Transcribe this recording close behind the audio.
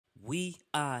We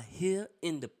are here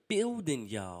in the building,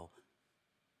 y'all.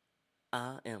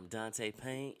 I am Dante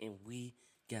Payne, and we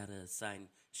got an exciting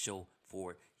show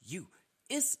for you.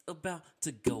 It's about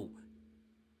to go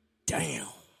down,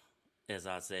 as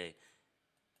I say.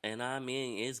 And I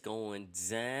mean, it's going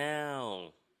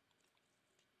down.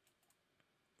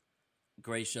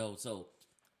 Great show. So,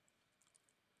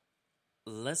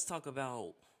 let's talk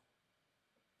about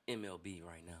MLB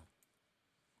right now.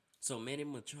 So, Manny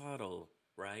Machado,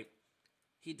 right?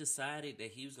 He decided that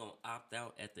he was going to opt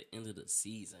out at the end of the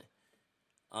season.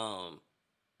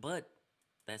 But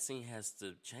that scene has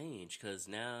to change because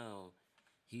now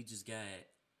he just got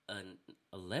an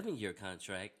 11-year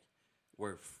contract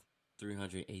worth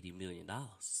 $380 million.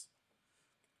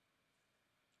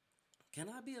 Can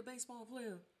I be a baseball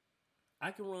player?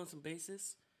 I can run some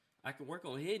bases. I can work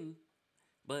on hitting.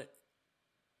 But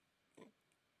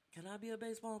can I be a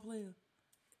baseball player?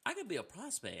 I could be a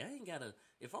prospect. I ain't gotta.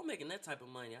 If I'm making that type of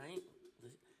money, I ain't.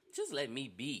 Just let me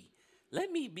be.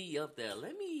 Let me be up there.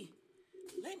 Let me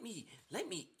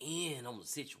in on the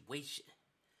situation.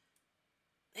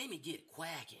 Let me get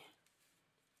quacking.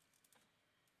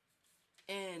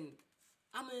 And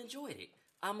I'm gonna enjoy it.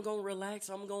 I'm gonna relax.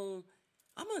 I'm gonna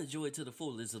enjoy it to the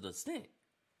fullest of the extent.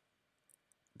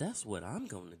 That's what I'm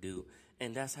gonna do,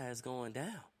 and that's how it's going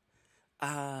down.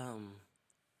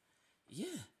 Yeah.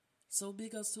 So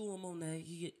big ups to him on that.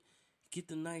 He get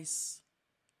the nice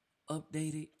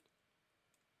updated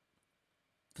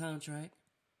contract,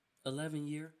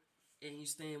 11-year, and you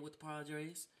staying with the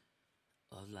Padres.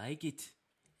 I like it.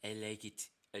 I like it.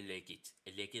 I like it.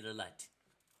 I like it a lot.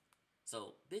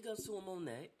 So big ups to him on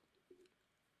that.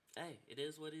 Hey, it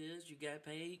is what it is. You got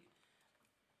paid.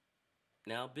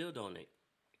 Now build on it.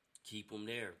 Keep him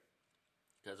there.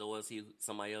 Because otherwise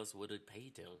somebody else would have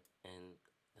paid him. And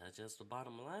that's just the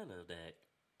bottom line of that.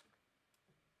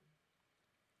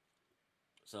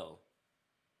 So,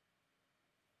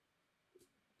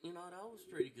 that was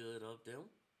pretty good of them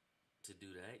to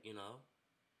do that,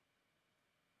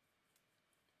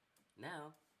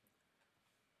 Now,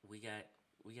 we got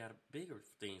bigger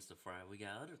things to fry. We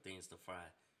got other things to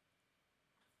fry.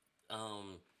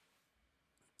 I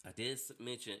did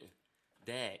mention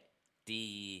that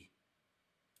the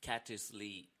Cactus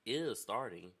League is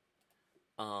starting.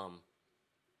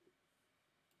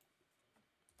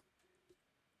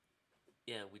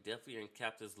 Yeah, we definitely are in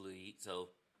Cactus League, so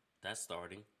that's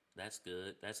starting. That's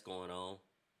good. That's going on.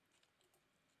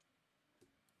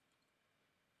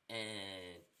 And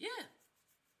yeah,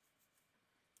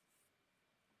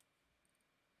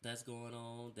 that's going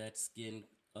on. That's getting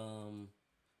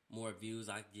more views.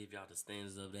 I can give y'all the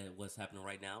standards of that. What's happening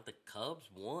right now? The Cubs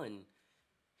won.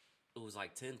 It was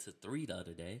like 10-3 the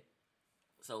other day.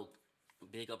 So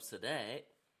big ups to that.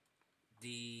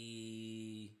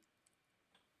 The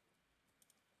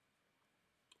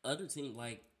other team,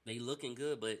 they looking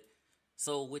good, but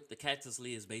so with the Cactus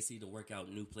League is basically to work out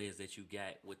new players that you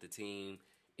got with the team.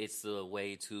 It's a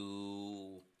way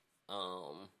to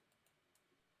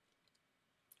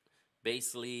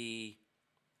basically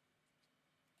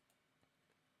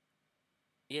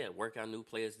work out new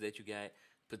players that you got,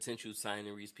 potential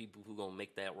signeries, people who gonna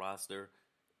make that roster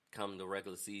come the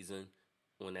regular season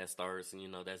when that starts,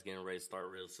 and that's getting ready to start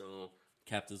real soon.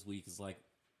 Captain's Week is like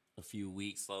a few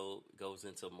weeks, so it goes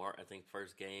into March. I think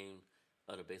first game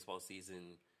of the baseball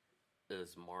season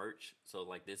is March, so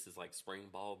this is like spring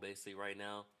ball basically right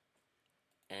now.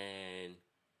 And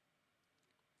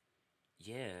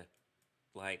yeah,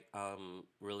 I'm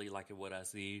really liking what I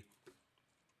see.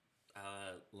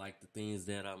 I like the things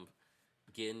that I'm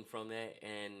getting from that,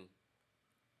 and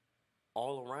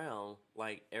all around,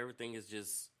 everything is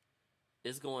just,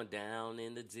 it's going down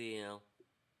in the DM.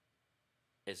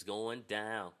 It's going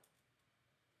down.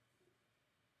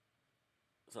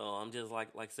 So I'm just like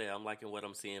I said, I'm liking what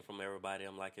I'm seeing from everybody.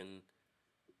 I'm liking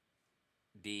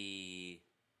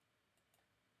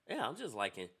I'm just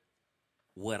liking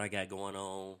what I got going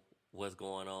on, what's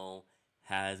going on,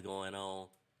 how it's going on.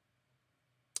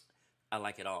 I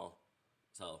like it all.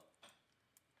 So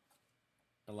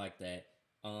I like that.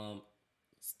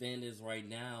 Standards right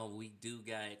now, we do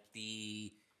got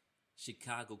the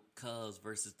Chicago Cubs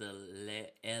versus the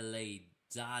LA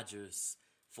Dodgers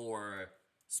for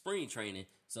spring training.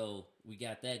 So we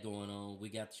got that going on. We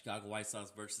got the Chicago White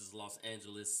Sox versus Los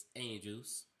Angeles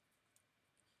Angels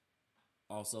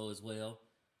also as well.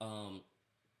 And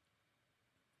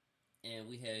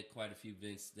we had quite a few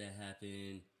events that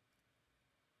happened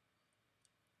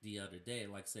the other day.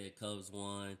 Like I said, Cubs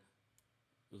won.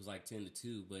 It was like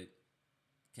 10-2, but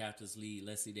Captain's League,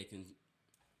 let's see if they can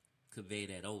convey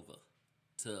that over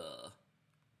to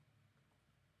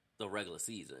the regular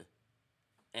season.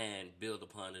 and build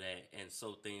upon that. And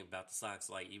so, thing about the Sox,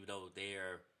 like even though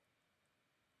they're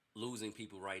losing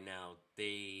people right now,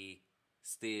 they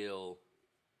still,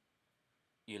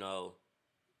 you know,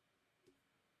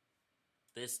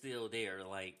 they're still there.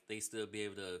 Like they still be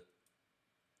able to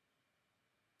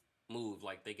move.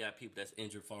 Like they got people that's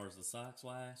injured, as far as the Sox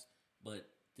wise, but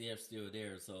they're still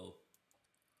there. So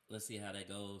let's see how that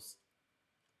goes.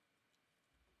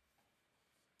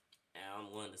 And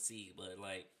I'm wanting to see, but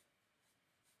like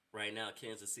right now,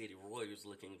 Kansas City Royals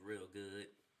looking real good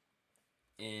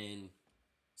in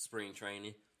spring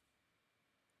training,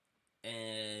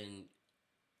 and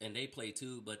they play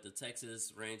too. But the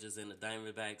Texas Rangers and the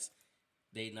Diamondbacks,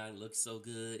 they not look so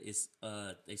good. It's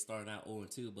they started out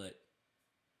 0-2, but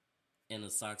and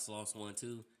the Sox lost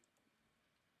 1-2.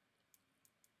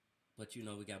 But you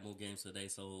know we got more games today,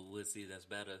 so we'll see. That's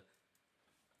better.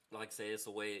 Like I said, it's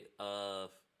a way of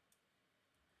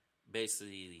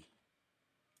basically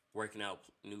working out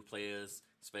new players,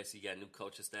 especially you got new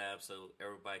coaching staff, so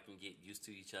everybody can get used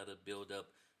to each other, build up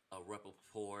a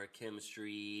rapport,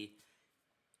 chemistry,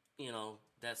 you know,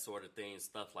 that sort of thing,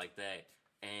 stuff like that.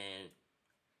 And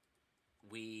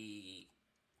we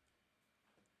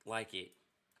like it.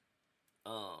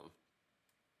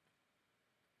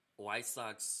 White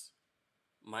Sox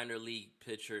minor league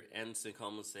pitcher Anderson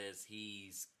Comas says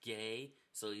he's gay,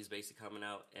 so he's basically coming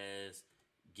out as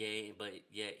gay, but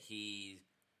yet he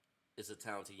is a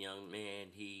talented young man.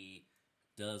 He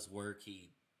does work.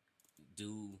 He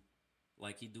do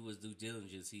his due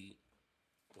diligence. He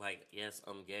like, yes,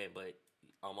 I'm gay, but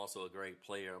I'm also a great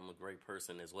player. I'm a great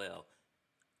person as well.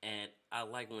 And I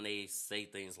like when they say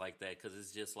things like that because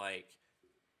it's just like,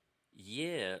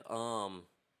 yeah,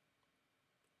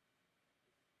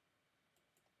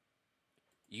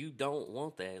 you don't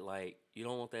want that. Like, you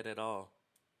don't want that at all.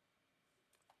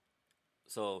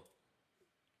 So,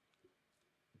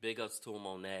 big ups to him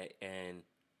on that. And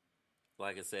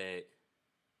like I said,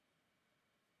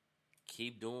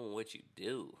 keep doing what you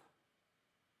do.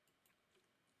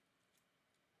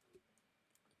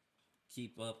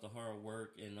 Keep up the hard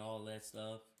work and all that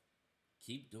stuff.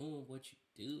 Keep doing what you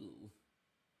do.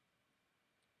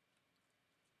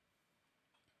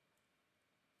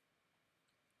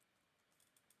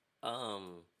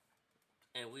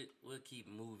 And we'll keep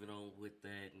moving on with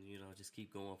that, and just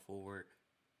keep going forward,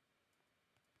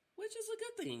 which is a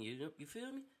good thing. You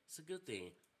feel me? It's a good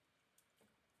thing.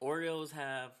 Orioles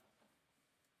have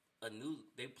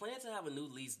they plan to have a new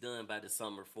lease done by the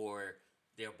summer for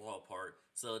their ballpark,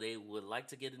 so they would like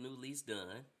to get a new lease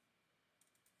done.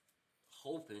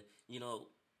 Hoping,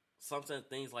 sometimes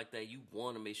things like that, you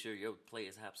want to make sure your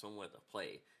players have somewhere to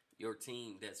play. Your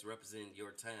team that's representing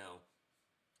your town,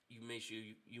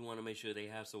 you want to make sure they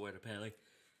have somewhere to play.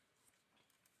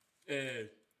 And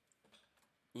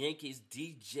Yankees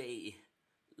Dj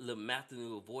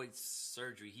Lemahieu avoids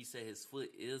surgery. He said his foot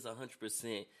is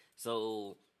 100%.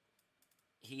 So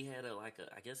he had I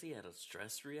guess he had a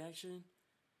stress reaction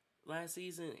last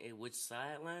season, which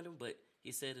sidelined him. But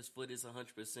he said his foot is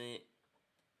 100%.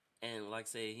 And like I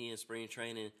said, he in spring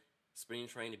training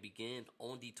began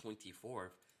on the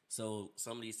 24th. So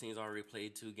some of these teams already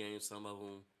played 2 games. Some of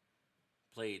them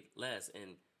played less.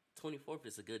 And 24th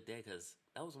is a good day because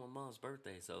that was my mom's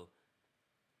birthday. So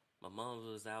my mom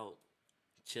was out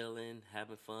chilling,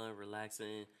 having fun,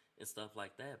 relaxing, and stuff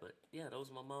like that. But yeah, that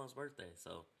was my mom's birthday.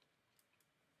 So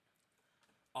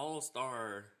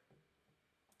All-Star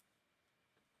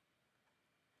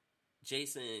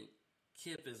Jason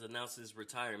Kipnis announced his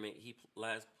retirement. He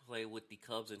last played with the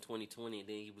Cubs in 2020, and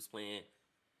then he was playing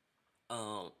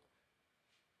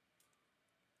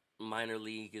minor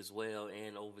league as well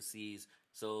and overseas.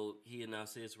 So he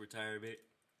announced his retirement.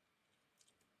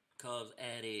 Cubs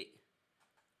added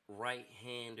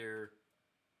right-hander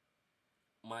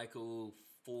Michael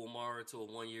Fulmer to a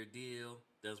 1-year deal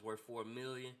that's worth $4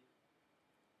 million,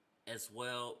 as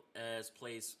well as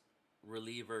place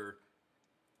reliever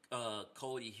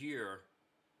Codi Heuer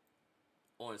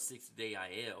on 60-day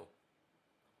IL.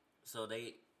 So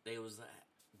they was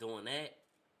doing that.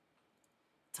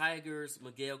 Tigers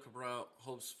Miguel Cabrera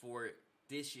hopes for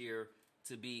this year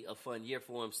to be a fun year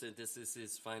for him since this is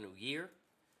his final year.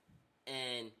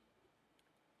 And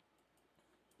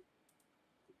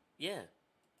yeah,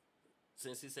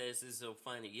 since he says this is a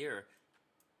final year,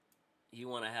 he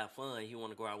want to have fun. He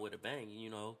want to go out with a bang.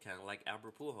 Kind of like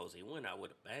Albert Pujols. He went out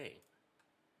with a bang.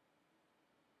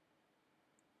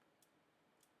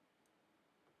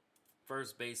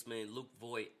 First baseman Luke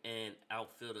Voit and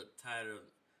outfielder Tyler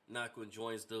Naquin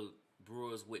joins the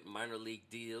Brewers with minor league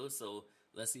deals. So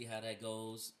let's see how that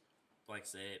goes. Like I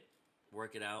said,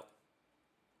 work it out.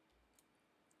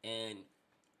 And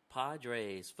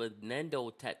Padres, Fernando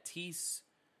Tatis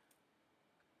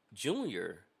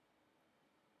Jr.,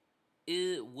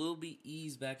 it will be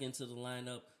eased back into the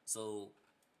lineup. So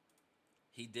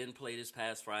he didn't play this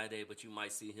past Friday, but you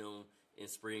might see him in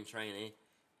spring training.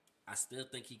 I still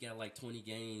think he got like 20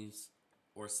 games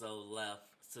or so left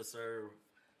to serve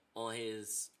on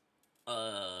his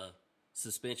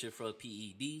suspension for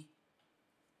PED.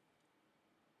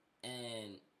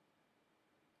 And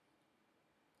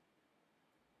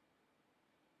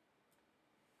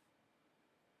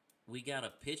we got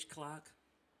a pitch clock.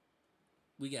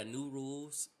 We got new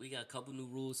rules. We got a couple new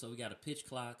rules. So we got a pitch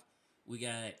clock. We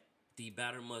got the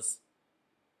batter must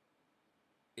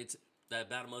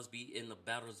be in the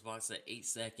batter's box at 8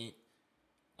 seconds.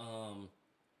 And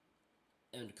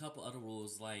a couple other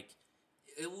rules, like,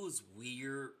 it was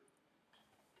weird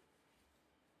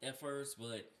at first,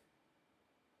 but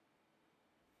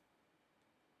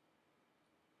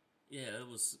yeah, it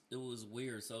was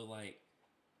weird. So like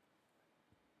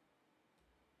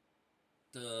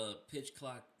the pitch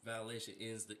clock violation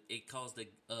it caused the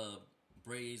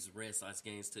Braves Red Sox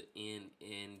games to end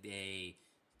in a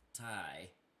tie,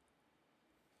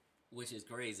 which is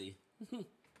crazy.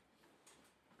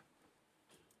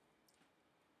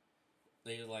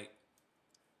 They like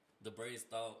the Braves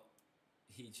thought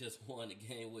he just won the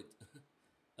game with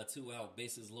a 2-out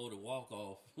bases loaded walk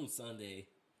off on Sunday.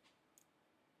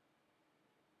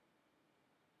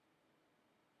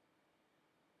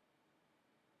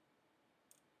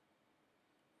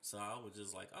 So I was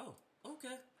just like, oh,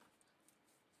 okay.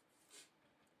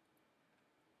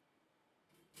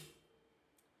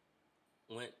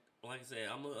 Like I said,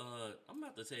 I'm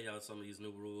about to tell y'all some of these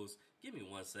new rules. Give me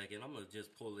 1 second. I'm gonna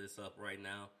just pull this up right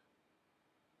now.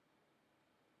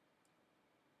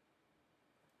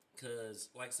 Cause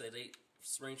like I said,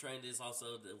 spring training is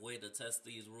also the way to test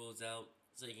these rules out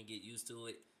so you can get used to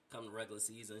it come the regular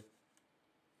season.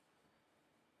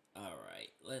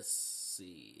 Alright, let's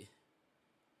see.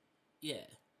 Yeah.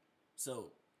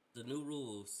 So the new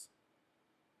rules.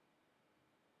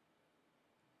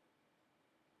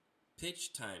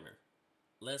 Pitch timer.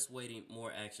 Less waiting,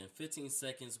 more action. 15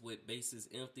 seconds with bases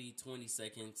empty, 20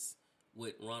 seconds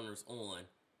with runners on.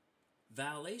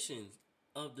 Violations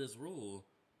of this rule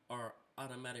are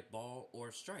automatic ball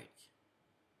or strike.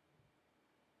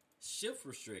 Shift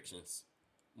restrictions.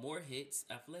 More hits,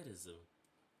 athleticism.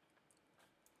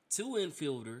 2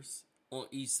 infielders on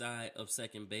each side of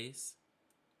second base.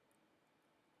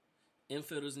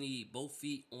 Infielders need both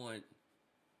feet on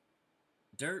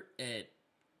dirt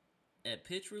at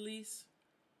pitch release.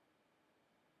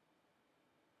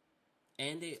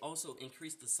 And they also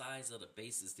increased the size of the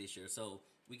bases this year. So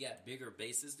we got bigger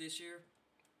bases this year.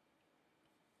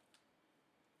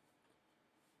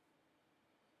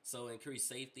 So increased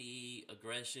safety,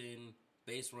 aggression,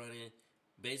 base running.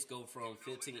 Base go from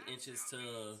 15 inches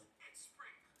to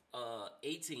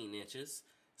 18 inches.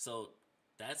 So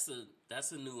that's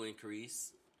a new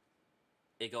increase.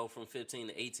 It go from 15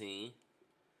 to 18.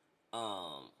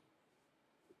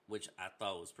 Which I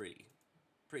thought was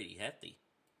pretty hefty.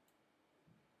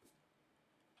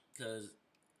 Because,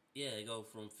 yeah, it go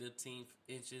from 15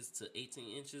 inches to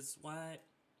 18 inches wide.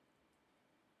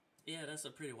 Yeah, that's a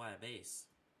pretty wide base.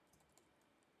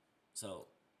 So,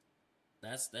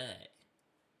 that's that.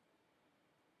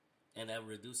 And that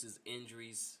reduces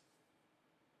injuries.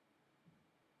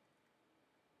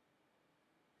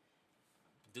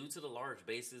 Due to the large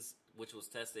bases, which was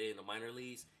tested in the minor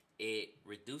leagues, it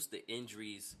reduced the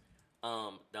injuries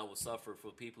that was suffered for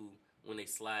people when they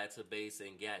slide to base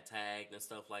and got tagged and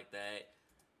stuff like that.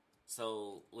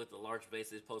 So with the large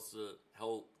base, it's supposed to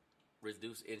help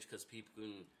reduce injuries because people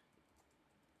can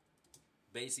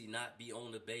basically not be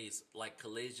on the base, like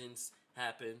collisions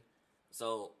happen.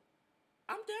 So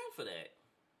I'm down for that.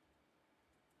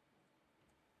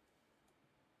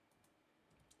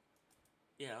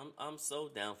 Yeah, I'm so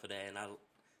down for that, and I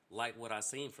like what I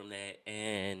seen from that,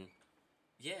 and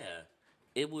yeah,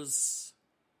 it was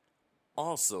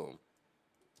awesome.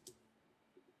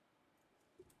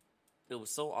 It was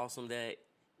so awesome that,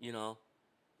 you know,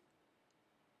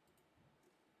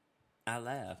 I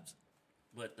laughed.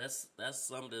 But that's that's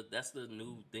the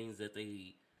new things that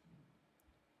they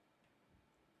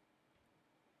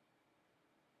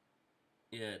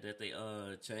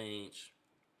change.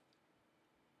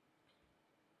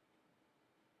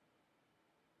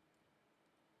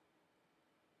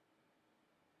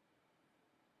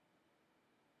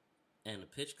 And the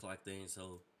pitch clock thing,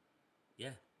 so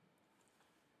yeah.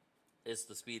 It's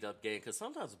the speed up game because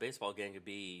sometimes a baseball game could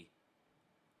be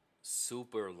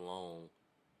super long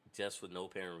just for no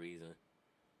apparent reason.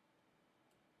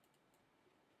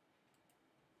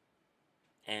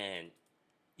 And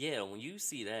yeah, when you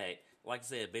see that, like I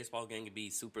said, baseball game can be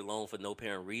super long for no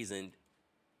apparent reason.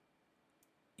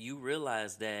 You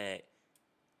realize that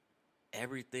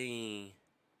everything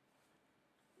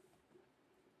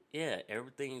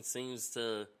seems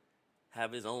to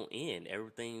have its own end.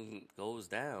 Everything goes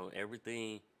down.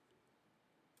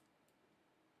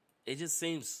 It just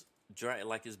seems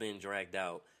like it's been dragged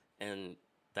out. And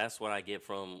that's what I get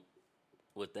from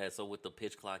with that. So with the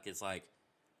pitch clock, it's like,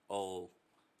 oh,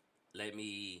 let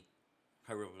me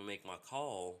hurry up and make my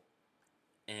call,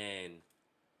 and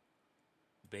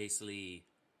basically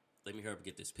let me hurry up and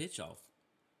get this pitch off.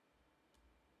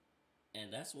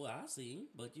 And that's what I see,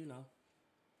 but you know.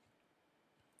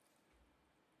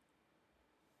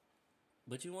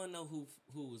 But you want to know who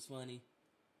was funny?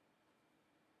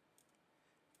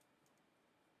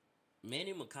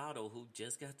 Manny Machado, who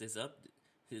just got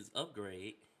his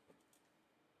upgrade.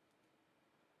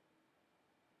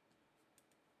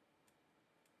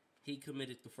 He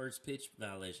committed the first pitch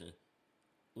violation,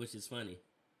 which is funny.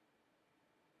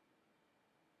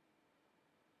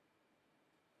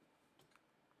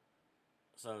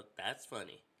 So that's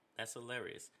funny. That's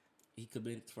hilarious. He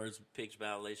committed the first pitch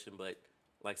violation, but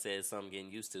like I said, it's something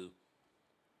getting used to.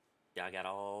 Y'all got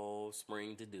all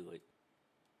spring to do it.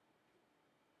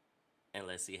 And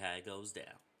let's see how it goes down.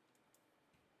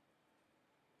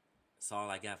 That's all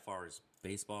I got as far as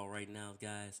baseball right now,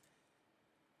 guys.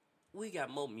 We got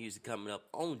more music coming up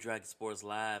on Dragon Sports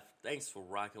Live. Thanks for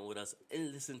rocking with us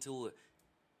and listen to it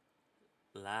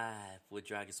live with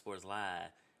Dragon Sports Live.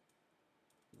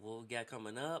 What we got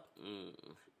coming up?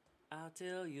 I'll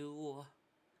tell you.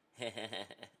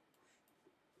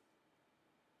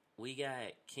 We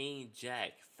got King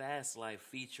Jack Fast Life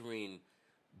featuring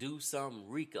Do Some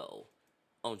Rico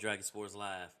on Dragon Sports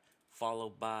Live,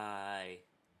 followed by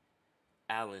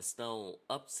Alan Stone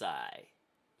Upside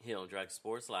here on Dragon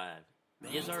Sports Live.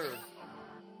 Yes, sir.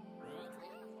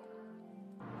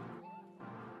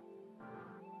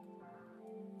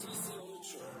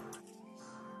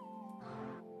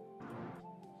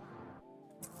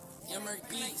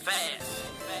 Fast.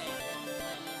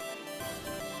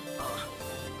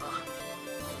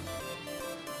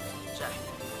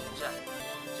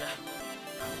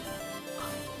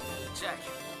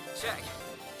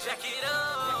 Check it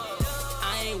up.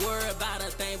 I ain't worried about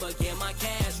a thing but get my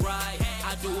cash right.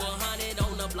 I do 100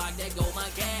 on the block, that go my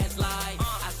gas light.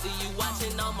 I see you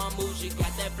watching all my moves, you got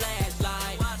that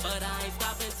flashlight. But I ain't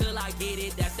stopping till I get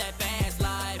it, that's that fast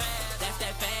life. That's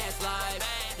that fast life.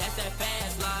 That's that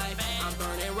fast life. I'm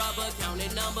burning rubber,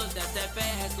 counting numbers, that's that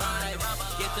fast life.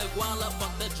 Get the guala,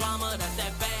 fuck the drama, that's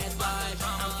that fast life.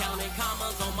 I'm counting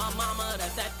commas on my mama,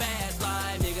 that's that fast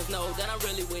life. Niggas know that I'm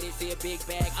really with it, see a big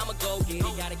bag, I'ma go get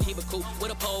it. Gotta keep it cool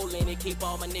with a pole in it. Keep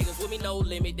all my niggas with me, no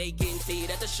limit. They getting teed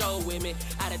at the show with me.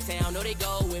 Out of town, know they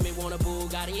go with me. Want a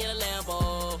Bugatti in a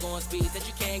Lambo, going speeds that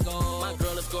you can't go. My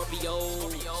girl a Scorpio,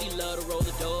 she love to roll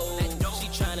the dough. She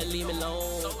tryna leave me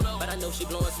alone, but I know she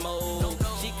blowing smoke.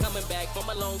 She coming back from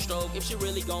a long stroke. If she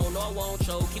really gone, no I won't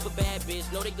choke. Keep a bad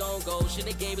bitch, know they gon' go. Shit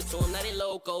they gave it to him, now they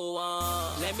loco.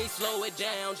 Let me slow it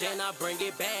down, then I bring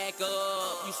it back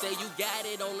up. You say you got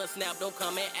it on the snap, don't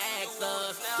come and ask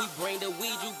us. We bring the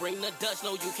weed, you bring the Dutch,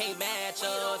 no you can't match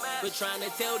us. We're trying to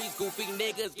tell these goofy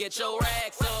niggas, get your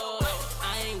racks up.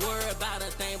 I ain't worried about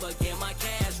a thing but get my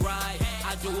cash right.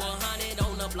 I do 100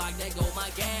 on the block, that go my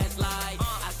gas light.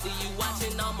 I see you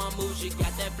watching all my moves, you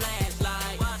got that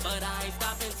flashlight. But I ain't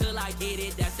stopping till I get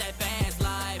it, that's that fast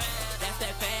life. That's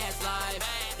that fast life.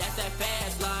 That's that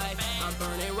fast life. I'm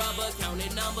burning rubber,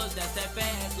 counting numbers, that's that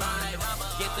fast life.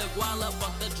 Get the guala,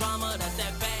 fuck the drama, that's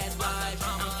that fast life.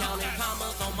 I'm counting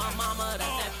commas on my mama,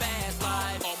 that's that fast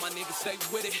life. All my niggas stay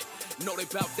with it, know they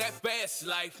bout that fast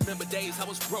life. Remember days I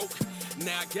was broke,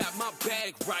 now I got my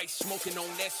bag right. Smoking on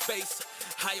that space,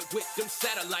 higher with them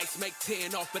satellites. Make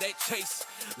 10 off of that chase,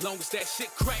 long as that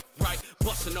shit crack right.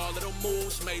 Busting all of them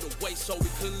moves, made a way so we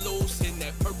could lose. In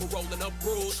that purple rolling up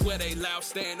rules, swear they loud,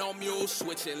 stand on mules.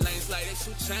 Switching lanes like they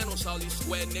shoot channels. All these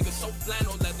square niggas so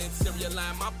flannel, let the interior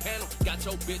line my panel. Got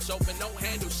your bitch open, no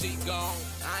handle, she gone.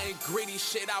 I ain't greedy,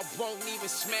 shit, I won't even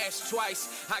smash twice.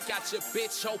 I got your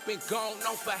bitch open, gone,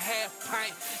 no for half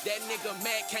pint. That nigga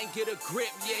mad, can't get a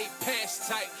grip, yeah, he pants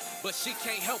tight. But she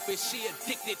can't help it, she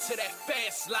addicted to that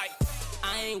fast life.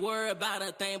 I ain't worried about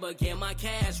a thing but get my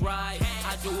cash right.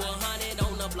 I do 100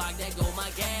 on the block, that go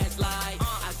my gas light.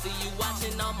 I see you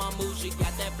watching all my moves, you got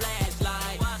that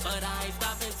flashlight. But I ain't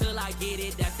stopping till I get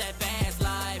it, that's that fast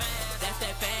life. That's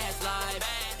that fast life.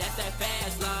 That's that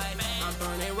fast life. I'm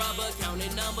burning rubber,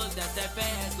 counting numbers, that's that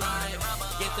fast life.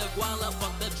 Get the guala,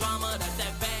 fuck the drama, that's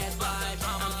that fast life.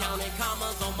 I'm counting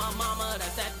commas on my mama,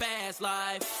 that's that fast sports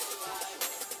life.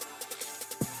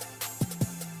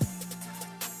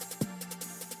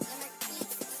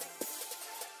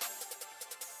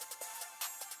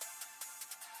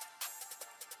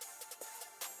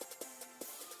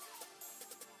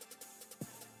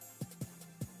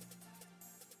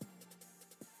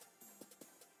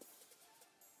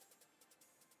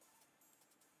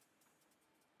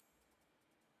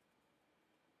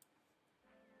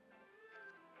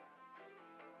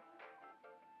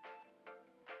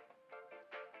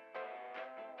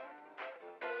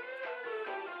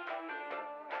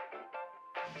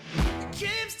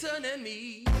 Keeps turning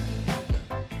me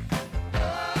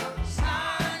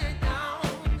upside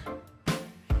down.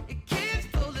 It keeps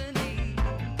pulling me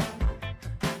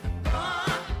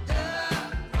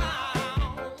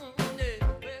underground.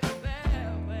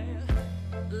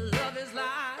 Love is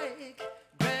like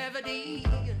gravity.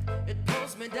 It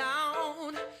pulls me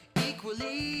down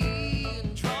equally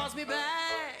and draws me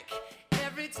back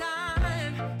every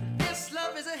time. This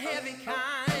love is a heavy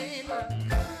kind.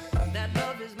 That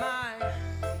love is my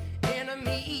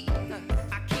enemy.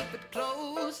 I keep it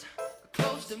close,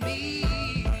 close to me,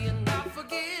 and I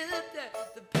forget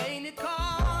that the pain it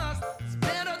caused. It's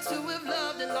better to have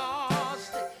loved and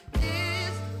lost.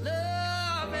 This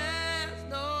love has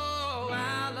no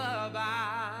alibi.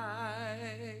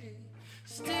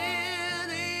 Still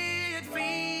it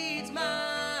feeds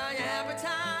my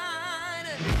appetite.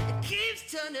 It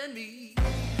keeps turning me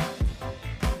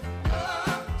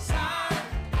upside.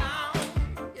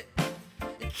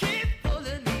 Keep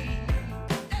pulling me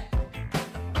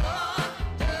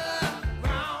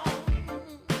underground.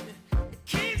 It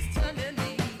keeps turning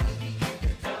me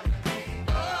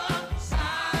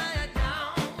upside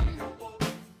down.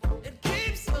 It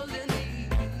keeps pulling me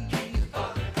underground.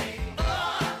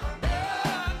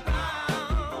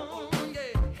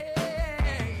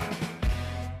 Yeah.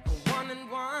 One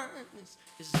and one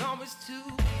is always two.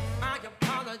 I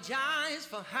apologize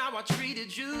for how I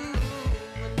treated you.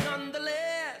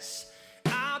 Nonetheless,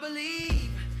 I believe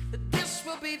that this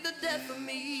will be the death of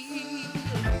me.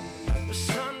 The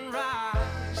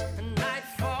sunrise and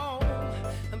nightfall,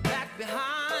 and back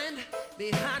behind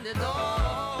it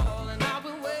all. And I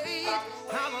will wait,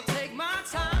 I will take my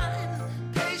time.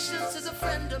 Patience is a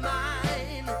friend of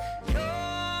mine.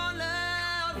 Your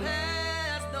love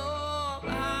has no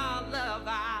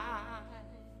alibi.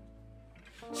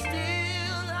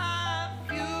 Still I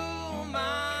fuel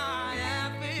my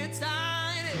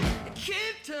appetite. It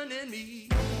keep turning me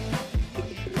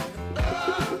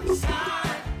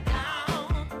upside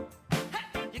down.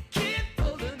 Hey, you keep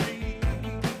pulling me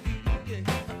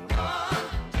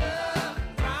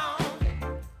underground.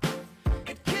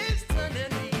 It keeps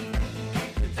turning me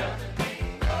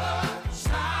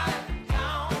upside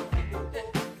down.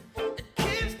 It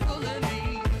keeps pulling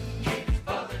me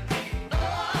underground.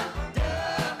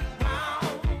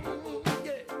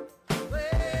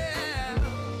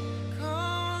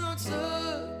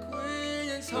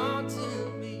 Consequence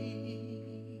haunting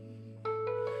me.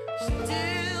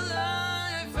 Still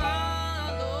I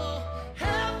follow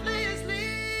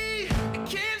helplessly. It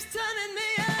keeps turning me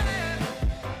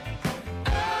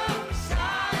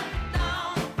upside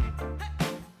down.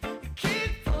 It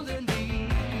keeps pulling me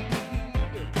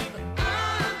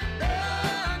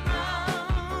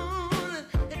underground.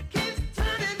 It keeps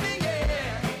turning me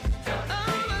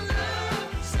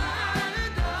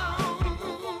upside down.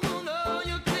 Oh,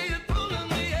 you keep pulling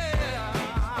me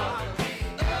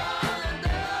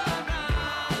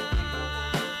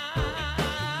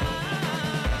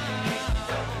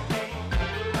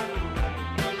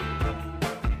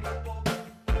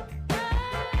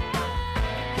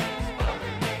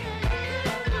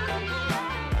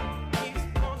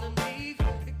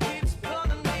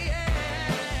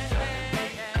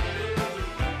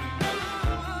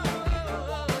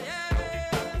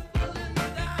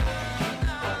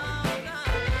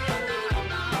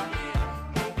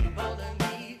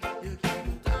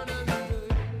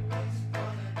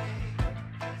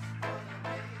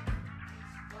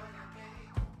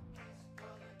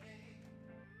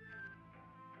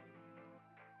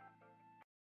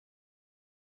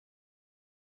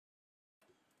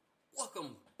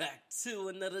Welcome back to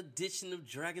another edition of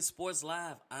Dragon Sports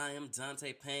Live. I am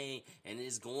Dante Payne, and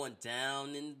it's going down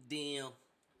in the DM.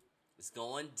 It's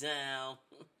going down.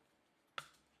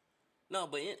 No,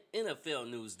 but in NFL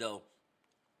news, though,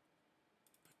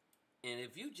 and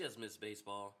if you just missed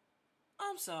baseball,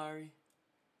 I'm sorry.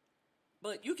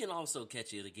 But you can also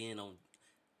catch it again on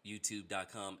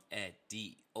youtube.com at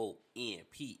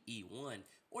DONPE1,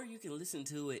 or you can listen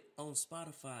to it on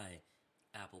Spotify,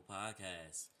 Apple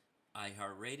Podcasts,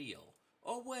 iHeartRadio,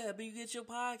 or wherever you get your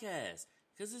podcast.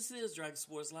 Because this is Dragon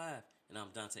Sports Live, and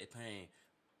I'm Dante Payne.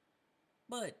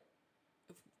 But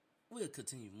we'll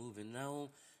continue moving on.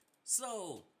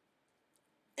 So,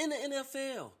 in the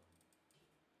NFL,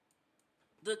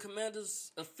 the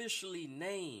Commanders officially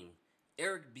named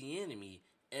Eric Bieniemy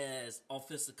as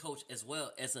offensive coach as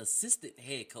well as assistant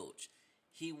head coach.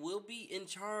 He will be in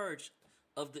charge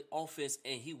of the offense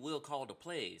and he will call the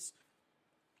plays.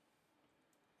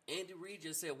 Andy Reid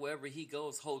just said wherever he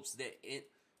goes, hopes that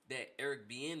Eric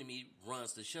Bieniemy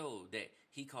runs the show, that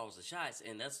he calls the shots,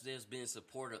 and that's just been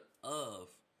supportive of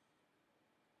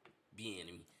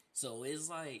Bieniemy. So it's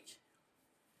like,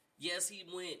 yes, he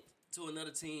went to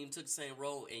another team, took the same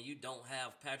role, and you don't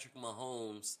have Patrick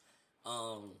Mahomes.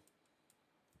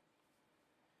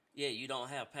 You don't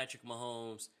have Patrick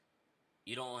Mahomes.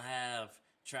 You don't have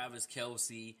Travis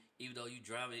Kelce, even though you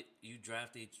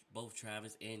drafted both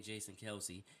Travis and Jason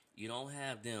Kelce. You don't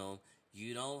have them.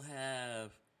 You don't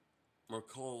have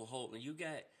Mercole Holton. You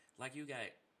got McLaurin.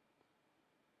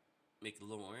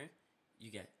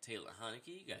 You got Taylor Heineke.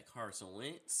 You got Carson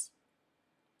Wentz.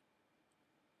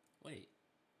 Wait.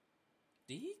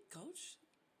 Did he coach?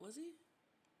 Was he?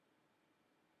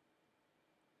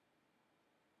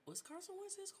 Was Carson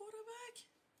Wentz his quarterback?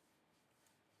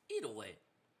 Either way,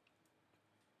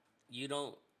 you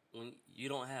don't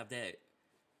have that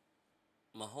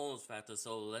Mahomes factor.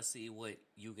 So let's see what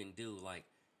you can do. Like,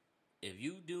 if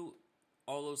you do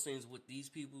all those things with these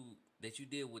people that you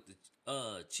did with the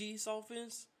Chiefs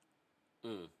offense,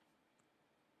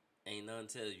 ain't nothing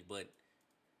to tell you. But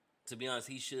to be honest,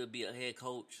 he should be a head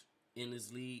coach in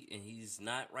this league, and he's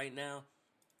not right now,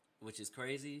 which is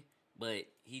crazy. But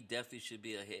he definitely should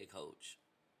be a head coach.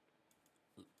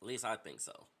 At least I think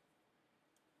so.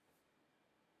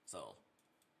 So,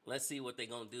 let's see what they're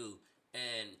going to do.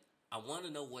 And I want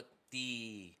to know what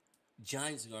the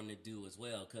Giants are going to do as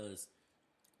well. Because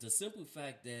the simple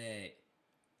fact that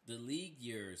the league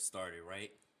year started,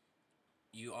 right?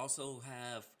 You also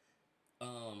have,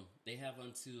 they have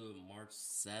until March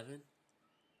 7th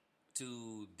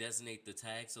to designate the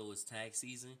tag. So, it's tag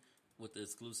season with the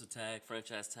exclusive tag,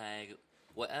 franchise tag,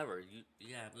 whatever.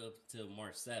 You have up till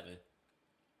March 7th.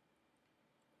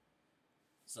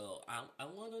 So, I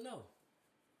want to know.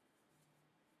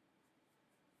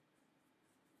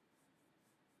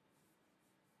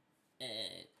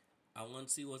 And I want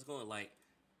to see what's going on. Like,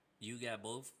 you got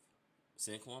both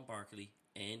Saquon Barkley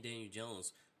and Daniel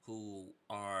Jones, who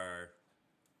are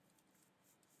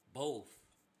both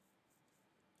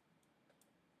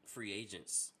free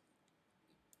agents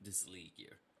this league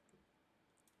year.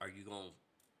 Are you going to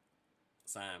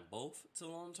sign both to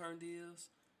long-term deals?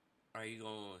 Are you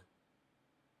going to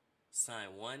sign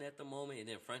one at the moment and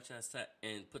then franchise tag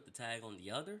and put the tag on the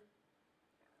other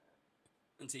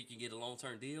until you can get a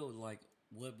long-term deal? Like,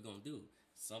 what are we going to do?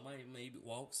 Somebody may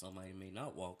walk, somebody may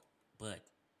not walk, but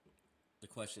the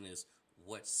question is,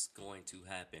 what's going to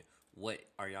happen? What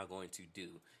are y'all going to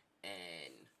do?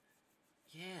 And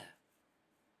yeah,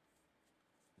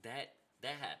 that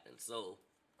happened. So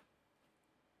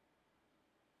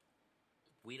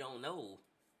we don't know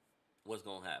what's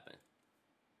going to happen.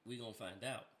 We're going to find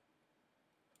out.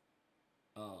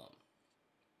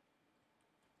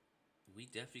 We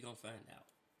definitely gonna find out.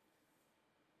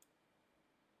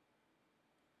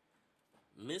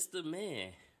 Mr.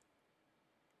 Man,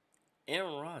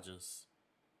 Aaron Rodgers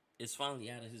is finally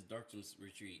out of his darkness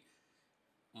retreat.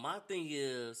 My thing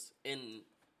is, and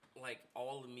like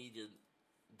all the media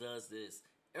does this,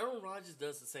 Aaron Rodgers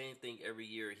does the same thing every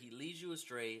year. He leads you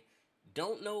astray.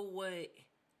 Don't know what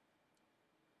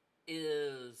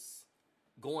is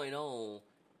going on.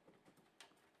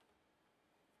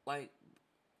 Like,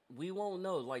 we won't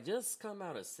know. Like, just come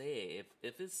out and say it.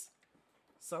 If it's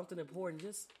something important,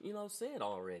 just, say it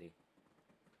already.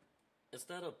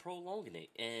 Instead of prolonging it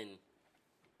and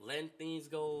letting things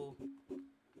go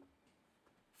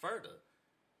further.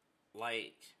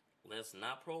 Like, let's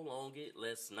not prolong it.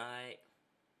 Let's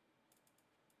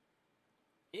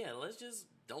just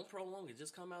don't prolong it.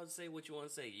 Just come out and say what you want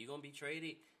to say. You're going to be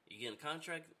traded. You get a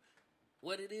contract.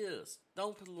 What it is.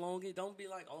 Don't prolong it. Don't be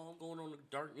like, oh, I'm going on a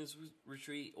darkness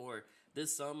retreat, or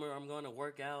this summer I'm going to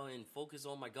work out and focus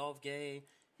on my golf game.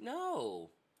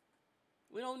 No.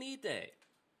 We don't need that.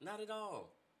 Not at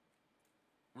all.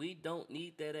 We don't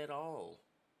need that at all.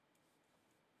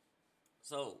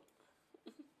 So,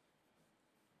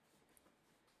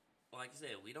 like I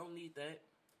said, we don't need that.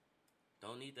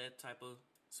 Don't need that type of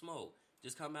smoke.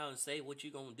 Just come out and say what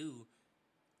you're going to do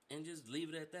and just leave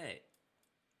it at that.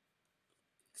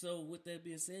 So, with that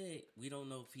being said, we don't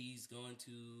know if he's going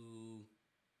to...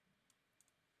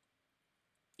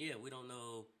 Yeah, we don't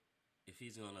know if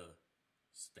he's gonna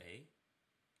stay,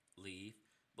 leave.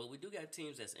 But we do got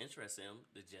teams that's interested in him.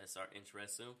 The Jets are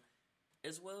interested in him,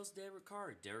 as well as Derek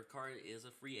Carr. Derek Carr is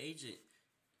a free agent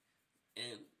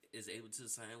and is able to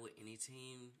sign with any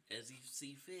team as he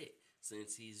see fit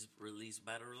since he's released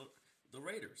by the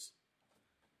Raiders.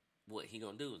 What he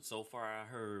gonna do? So far, I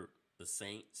heard the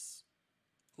Saints,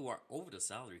 who are over the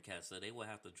salary cap, so they will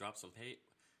have to drop some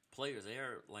players. They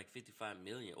are like $55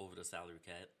 million over the salary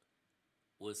cap.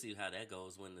 We'll see how that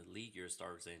goes when the league year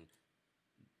starts in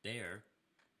there.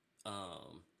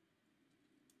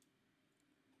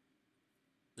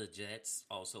 The Jets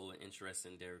also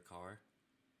interested in Derek Carr,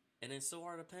 and then so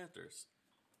are the Panthers.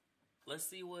 Let's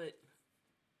see what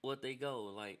they go.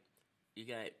 Like, you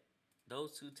got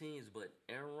those two teams, but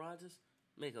Aaron Rodgers,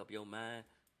 make up your mind.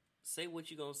 Say what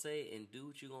you're gonna say and do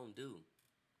what you're gonna do.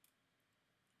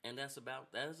 And that's the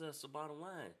bottom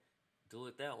line. Do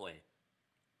it that way.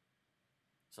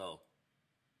 So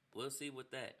we'll see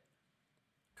with that.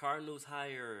 Cardinals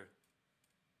hire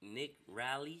Nick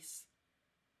Rallies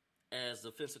as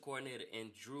defensive coordinator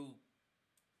and Drew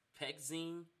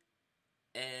Petzing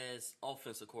as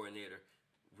offensive coordinator.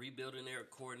 Rebuilding their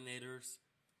coordinators.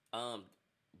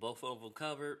 Both of them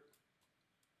covered.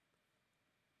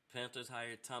 Panthers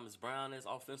hired Thomas Brown as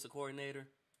offensive coordinator.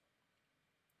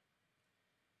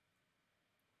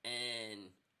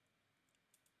 And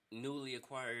newly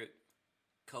acquired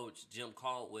coach Jim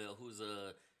Caldwell, who's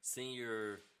a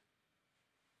senior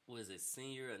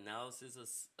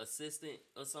analysis assistant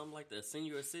or something like that,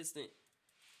 senior assistant,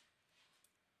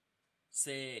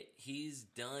 said he's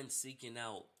done seeking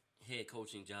out head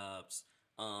coaching jobs.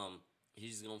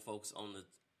 He's going to focus on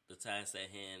the task at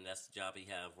hand. That's the job he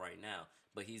have right now.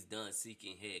 But he's done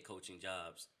seeking head coaching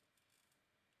jobs,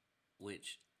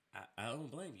 which I don't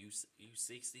blame you. You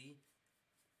 60.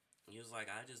 He was like,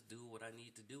 I just do what I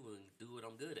need to do and do what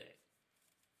I'm good at.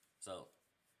 So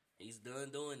he's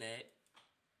done doing that.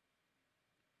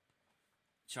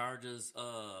 Chargers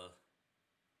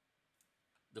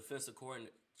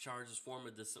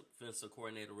former defensive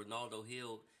coordinator Ronaldo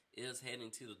Hill is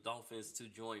heading to the Dolphins to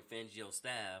join Fangio's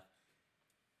staff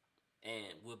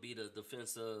and will be the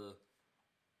defensive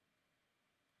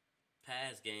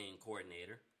pass game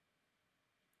coordinator.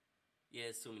 Yeah,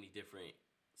 it's too many different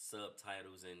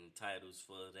subtitles and titles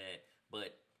for that,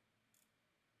 but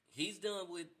he's done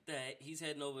with that. He's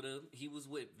heading over he was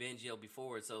with Fangio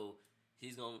before, so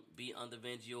he's going to be under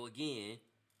Fangio again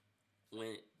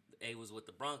when he was with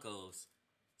the Broncos.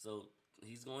 So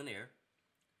he's going there.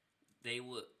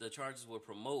 The Chargers will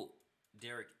promote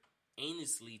Derek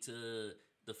Ainsley to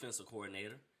defensive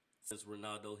coordinator since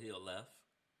Ronaldo Hill left.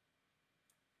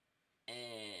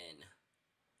 And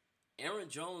Aaron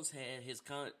Jones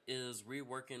is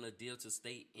reworking a deal to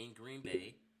stay in Green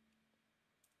Bay.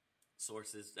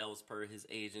 Sources, that was per his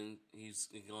agent. He's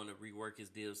going to rework his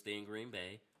deal to stay in Green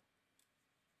Bay.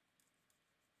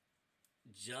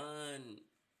 John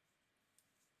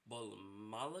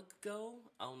Bolamago,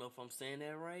 I don't know if I'm saying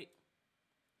that right,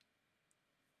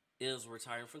 is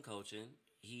retiring from coaching.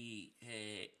 He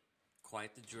had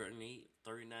quite the journey,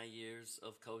 39 years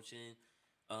of coaching,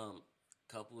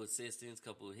 couple assistants,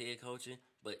 couple of head coaching,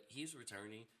 but he's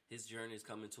returning. His journey is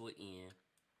coming to an end.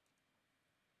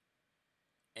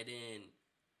 And then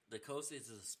the coach is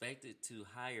expected to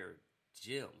hire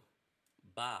Jim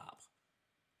Bob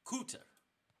Cooter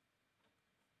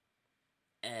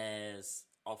as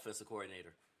offensive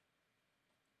coordinator.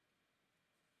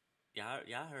 Y'all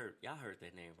heard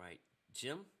that name right.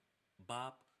 Jim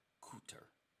Bob Cooter.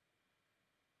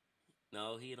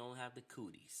 No, he don't have the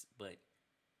cooties, but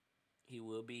he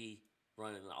will be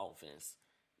running the offense.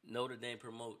 Notre Dame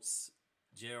promotes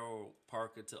Gerald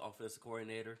Parker to offensive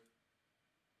coordinator.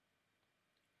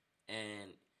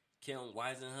 And Kim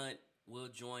Weisenhunt will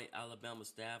join Alabama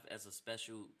staff as a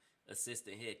special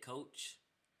assistant head coach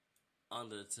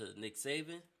under to Nick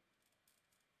Saban.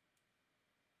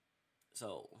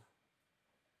 So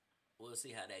we'll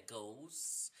see how that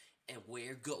goes and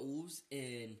where it goes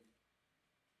and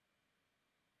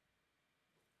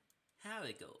how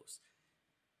it goes.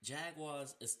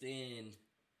 Jaguars extend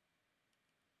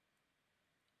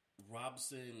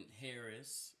Robinson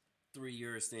Harris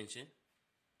 3-year extension.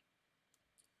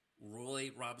 Roy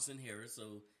Robinson Harris,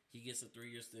 so he gets a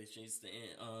 3-year extension. He's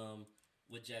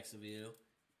with Jacksonville.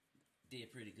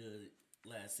 Did pretty good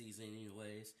last season,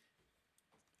 anyways.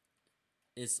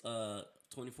 It's a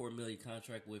 $24 million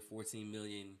contract with $14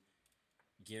 million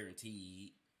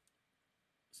guaranteed.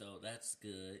 So that's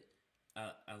good.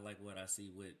 I like what I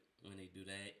see when they do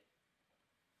that.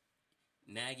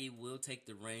 Nagy will take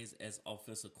the reins as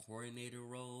offensive coordinator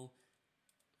role,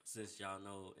 since y'all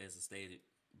know, as I stated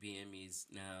Bieniemy's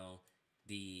now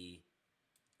the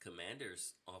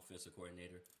Commanders' offensive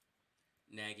coordinator.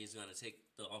 Nagy's going to take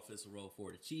the offensive role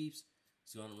for the Chiefs.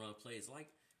 He's going to run plays. Like,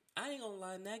 I ain't going to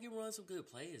lie, Nagy runs some good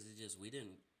plays. It's just we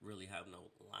didn't really have no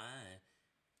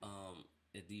line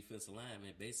at defensive line. I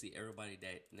mean, basically everybody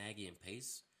that Nagy and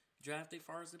Pace drafted as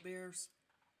far as the Bears,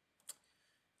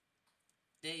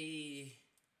 they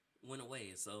went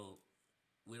away. So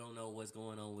we don't know what's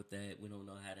going on with that. We don't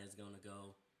know how that's going to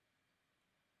go.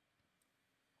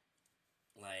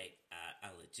 Like, I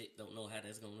legit don't know how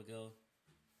that's going to go.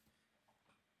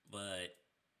 But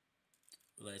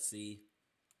let's see.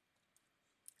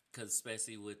 Because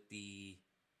especially with the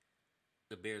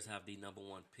Bears have the number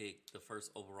 1 pick, the first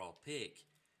overall pick,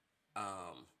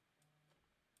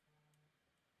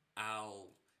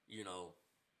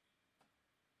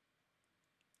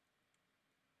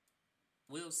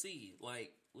 we'll see.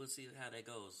 Like, we'll see how that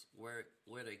goes, where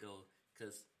they go.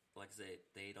 Because, like I said,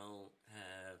 they don't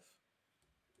have...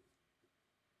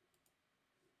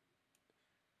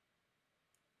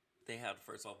 They have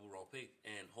the first overall pick,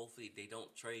 and hopefully they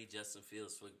don't trade Justin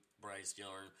Fields for Bryce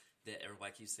Young that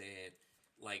everybody keeps saying.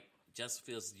 Like, Justin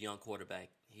Fields is a young quarterback.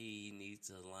 He needs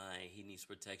a line. He needs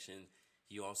protection.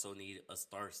 You also need a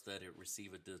star-studded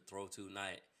receiver to throw to,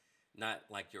 not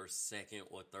like your second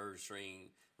or third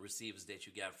string receivers that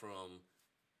you got from,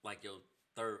 like your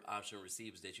third option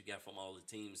receivers that you got from all the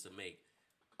teams to make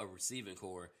a receiving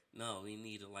core. No, he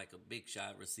needed like a big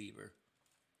shot receiver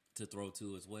to throw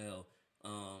to as well.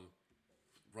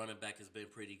 Running back has been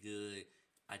pretty good.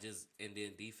 And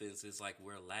then defense is like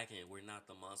we're lacking. We're not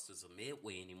the monsters of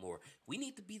Midway anymore. We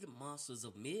need to be the monsters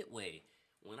of Midway.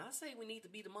 When I say we need to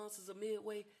be the monsters of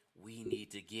Midway, we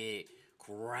need to get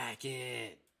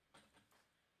cracking.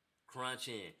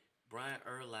 Crunching. Brian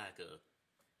Urlacher.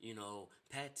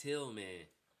 Pat Tillman.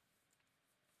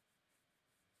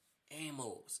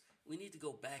 Amos. We need to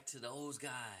go back to those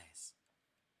guys.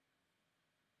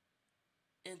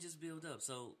 And just build up.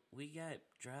 So we got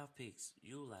draft picks.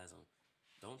 Utilize them.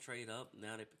 Don't trade up.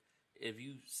 Now, if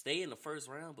you stay in the first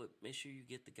round, but make sure you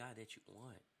get the guy that you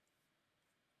want.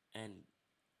 And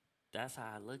that's how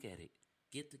I look at it.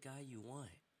 Get the guy you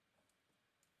want.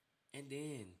 And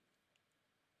then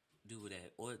do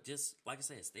that. Or just, like I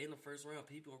said, stay in the first round.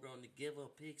 People are going to give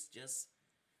up picks just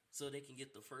so they can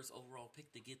get the first overall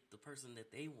pick to get the person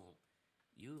that they want.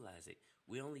 Utilize it.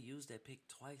 We only used that pick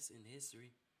twice in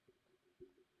history.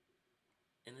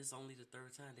 And it's only the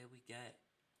third time that we got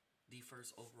the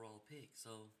first overall pick.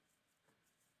 So,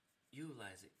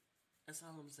 utilize it. That's all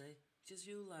I'm going to say. Just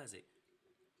utilize it.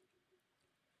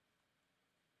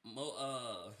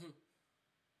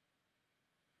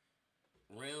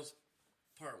 Rams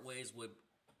part ways with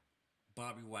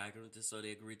Bobby Wagner, just so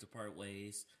they agreed to part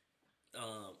ways.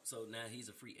 So now he's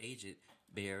a free agent.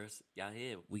 Bears, y'all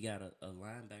here. We got a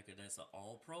linebacker that's an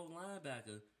all-pro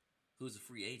linebacker who's a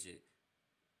free agent.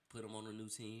 Put him on a new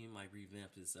team, might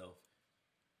revamp himself.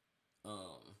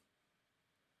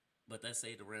 But that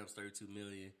say the Rams $32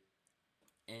 million,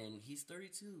 and he's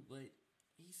 32, but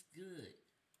he's good.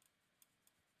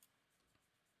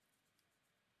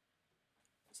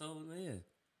 So yeah,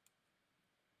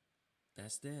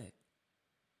 that's that.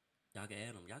 Y'all can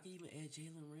add him. Y'all can even add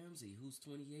Jalen Ramsey, who's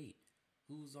 28,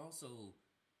 who's also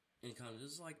in college.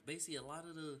 It's like basically a lot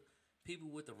of the people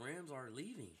with the Rams are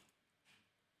leaving.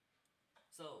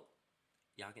 So,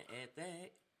 y'all can add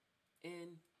that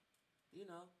and,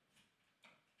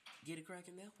 get it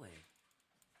cracking that way.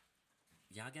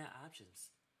 Y'all got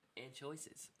options and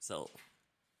choices. So,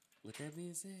 with that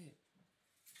being said,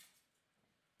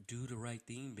 do the right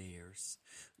thing, Bears.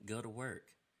 Go to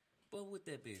work. But with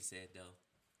that being said, though,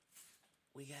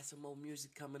 we got some more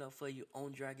music coming up for you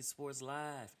on Dragon Sports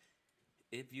Live.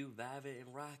 If you vibing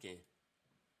and rocking,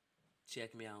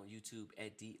 check me out on YouTube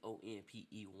at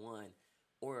DONPE1.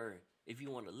 Or if you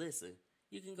want to listen,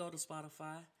 you can go to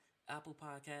Spotify, Apple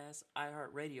Podcasts,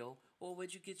 iHeartRadio, or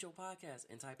where'd you get your podcast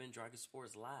and type in Dragon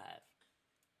Sports Live.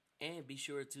 And be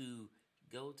sure to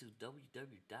go to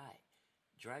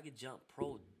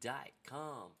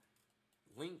www.dragonjumppro.com.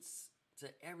 Links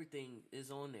to everything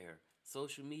is on there.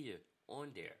 Social media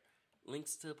on there.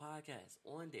 Links to podcasts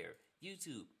on there.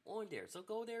 YouTube on there. So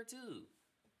go there too.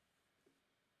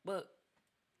 But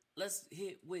let's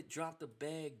hit with Drop the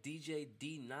Bag DJ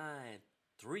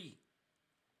D93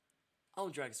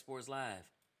 on Dragon Sports Live.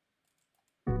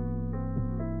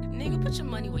 Nigga, put your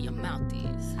money where your mouth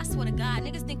is. I swear to God,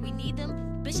 niggas think we need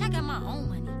them. Bitch, I got my own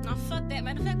money. Nah, fuck that.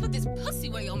 Matter of fact, put this pussy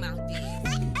where your mouth is.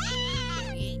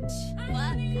 Bitch.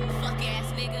 Fuck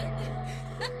ass nigga.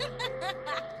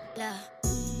 Yeah.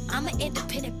 I'm an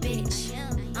independent bitch.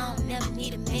 I don't never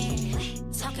need a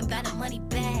man. Talking about a money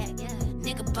bag.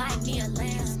 Nigga, buy me a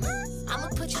lamb. I'ma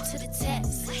put you to the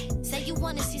test. Say you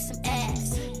wanna see some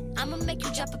ass. I'ma make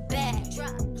you drop a bag.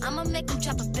 I'ma make him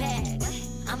drop a bag.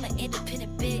 I'm an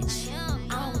independent bitch.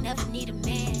 I don't never need a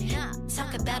man.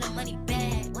 Talk about a money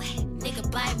bag.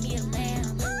 Nigga, buy me a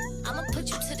lamb. I'ma put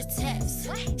you to the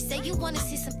test. Say you wanna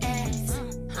see some ass.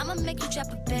 I'ma make you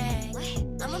drop a bag.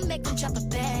 I'ma make him drop a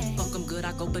bag. Fuck him good,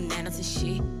 I go bananas and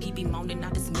shit. He be moaning,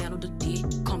 I dismantle the dick.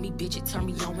 Call me bitch, it turn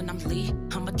me on when I'm lit.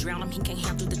 I'ma drown him, he can't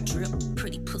handle the drip.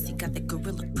 Pretty pussy got that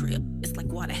gorilla grip. It's like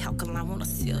water, how can I wanna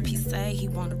sip? He say he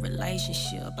want a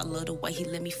relationship. I love the way he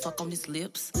let me fuck on his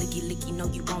lips. Licky, licky,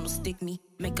 know you wanna stick me.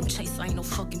 Make him chase, I ain't no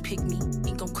fucking pick me.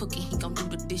 He gon' cook it, he gon' do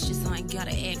the dishes. I ain't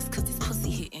gotta ask, cause his pussy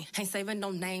hitting. Ain't saving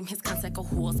no name, his contact a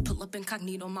horse. Pull up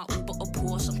incognito, my Uber or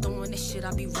Porsche. I'm throwing this shit,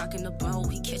 I be rocking the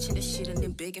boat. He catching this shit and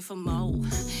then begging for more.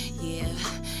 Yeah,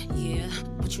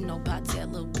 what you know about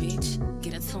that little bitch?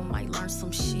 Get into him, might learn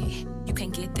some shit. You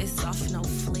can't get this off no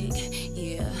flick.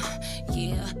 Yeah,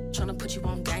 tryna put you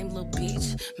on game, little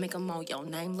bitch. Make him on your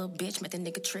name, little bitch. Make the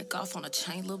nigga trick off on a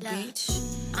chain, little bitch.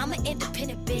 I'm an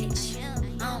independent bitch.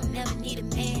 I don't never need a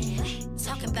man.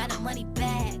 Talking about a money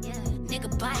bag.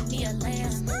 Nigga, buy me a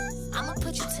lamb. I'ma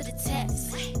put you to the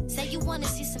test. Say you wanna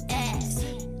see some ass.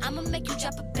 I'ma make you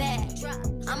drop a bag.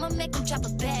 I'ma make him drop a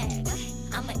bag.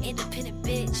 I'm an independent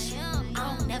bitch.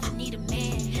 I don't never need a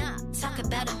man. Talk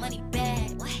about a money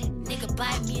bag. Nigga,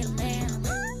 buy me a lamb.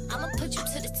 I'ma put you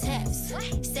to the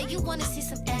test. Say you wanna see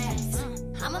some ass.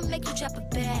 I'ma make you drop a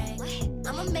bag.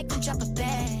 I'ma make him drop a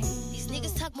bag. These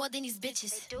niggas talk more than these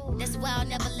bitches. That's why I'll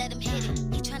never let him hit it.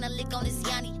 He tryna lick on his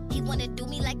Yanni. He wanna do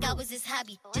me like I was his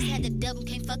hobby. Just had to dub him,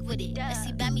 can't fuck with it. Let's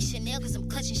see, buy me Chanel cause I'm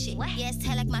clutching shit. Yeah, it's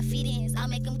tight like my feet ends. I'll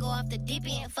make him go off the deep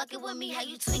end. Fuck it with me, how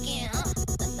you tweaking,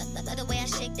 Love the way I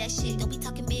shake that shit. Don't be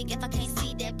talking big if I can't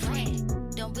see that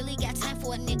print. Don't really got time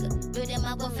for a nigga. Building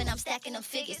my wealth and I'm stacking them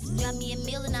figures. Drop me a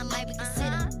meal and I might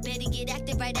reconsider. Better get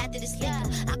active right after this liquor.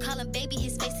 I call him baby,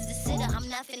 his face is a sitter. I'm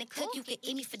not finna cook, you can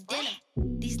eat me for dinner.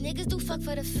 These niggas do fuck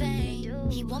for the fame.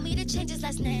 He want me to change his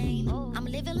last name. I'm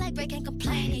living like Ray, can't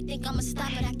complain. They think I'ma stop,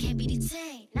 but I can't be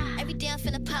detained. Every day I'm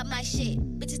finna pop my shit.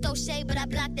 Bitches throw shade, but I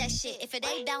block that shit. If it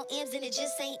ain't down M's, then it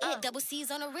just ain't it. Double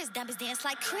C's on the wrist, diamonds dance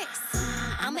like Chris.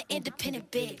 I'm an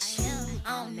independent bitch.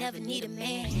 I don't never need a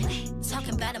man.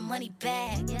 Talking about a money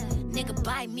bag. Nigga,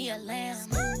 buy me a lamb.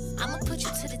 I'ma put you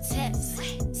to the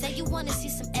test. Say you wanna see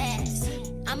some ass.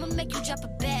 I'ma make you drop a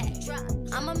bag.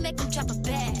 I'ma make him drop a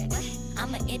bag.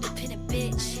 I'm an independent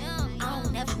bitch. I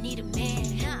don't never need a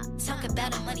man. Talk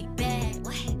about a money bag.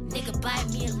 Nigga, buy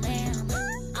me a lamb.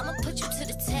 I'ma put you to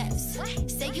the test.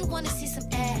 Say you wanna see some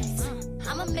ass.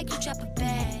 I'ma make you drop a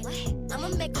bag. I'ma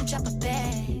make him drop a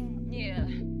bag. Yeah,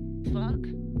 fuck.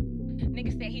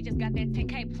 Nigga said he just got that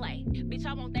 10K play. Bitch,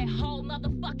 I want that whole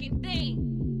motherfucking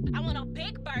thing. I want a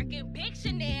big Birkin, big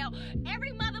Chanel,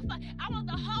 every motherfucker. I want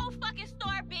the whole fucking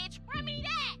store, bitch. Bring me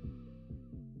that.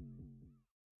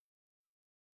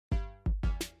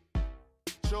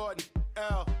 Jordan,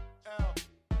 L.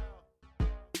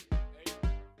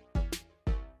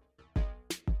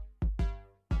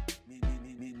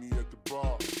 Meet me at the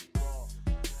bar.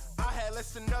 I had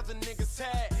less than other niggas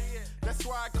had. That's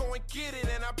why I go and get it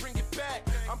and I bring it back.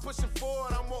 I'm pushing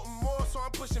forward, I'm wanting more, so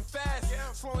I'm pushing fast.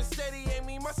 Slow and steady ain't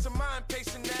me much of my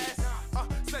impatient ass.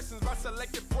 Sessions by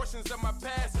selected portions of my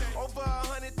past. Over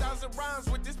 100,000 rhymes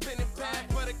with this pen and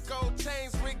pad. For the gold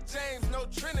chains, Rick James, no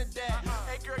Trinidad.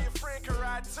 Hey girl, your friend can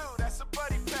ride too, that's a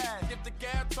buddy pad. If the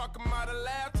gal talking about a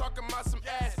lab, talking about some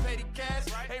ass. Petty cash,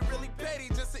 ain't really petty,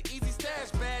 just an easy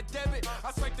stash. Bad debit,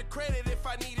 I swipe the credit if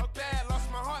I need it bad.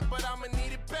 Lost my heart, but I'ma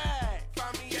need it back.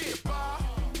 Find me at the bar,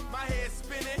 my head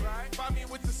spinning. Find me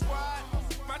with the squad,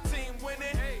 my team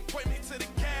winning. Point me to the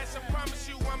cash, I promise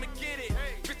you I'ma get it.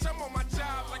 Bitch, I'm on my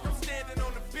job like I'm standing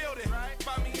on the building.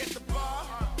 Find me at the bar,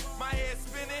 my head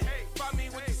spinning. Find me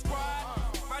with the squad,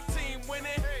 my team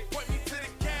winning. Point me to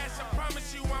the cash, I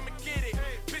promise you I'ma get it.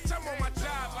 Bitch, I'm on my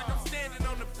job like I'm standing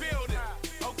on the building.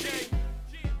 Okay.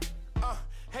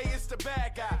 Hey, it's the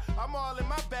bad guy. I'm all in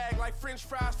my bag like French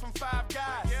fries from Five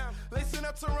Guys. Lacing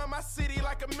up to run my city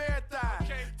like a marathon.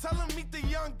 Tell him meet the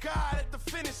young god at the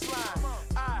finish line.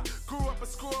 I grew up a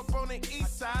screw up on the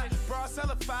east side. Bras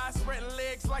hellified, spreading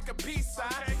legs like a peace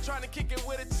sign. Trying to kick it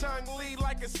with a Chung Lee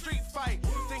like a street fight.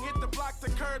 Then hit the block, the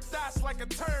curb dots like a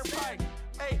turnpike.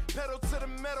 Hey, pedal to the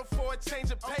metal for a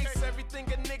change of pace. Everything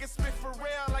a nigga spit for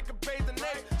real like a bathing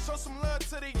ape. Show some love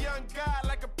to the young god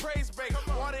like a praise break.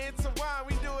 Water into wine,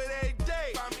 we do it every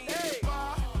day. Find me at the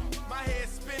bar, my head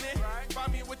spinning.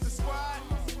 Find me with the squad,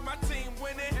 my team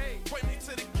winning. Point me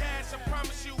to the cash, I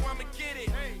promise you I'ma get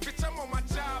it. Bitch,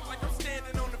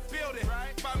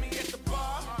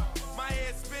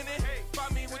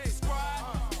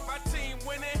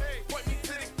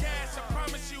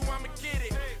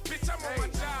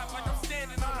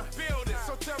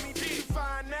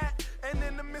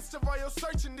 First of all, you're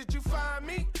searching, did you find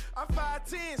me? I'm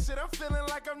 5'10", shit, I'm feeling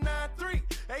like I'm 9'3".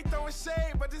 Ain't throwing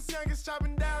shade, but this youngest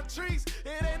chopping down trees.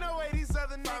 It ain't no way these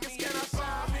other niggas cannot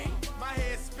find me. My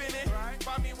head spinning,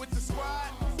 find me with the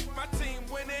squad. My team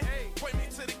winning, point me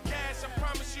to the cash, I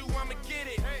promise you I'ma get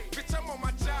it. Bitch, I'm on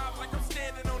my job like I'm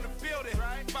standing on the building.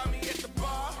 Find me at the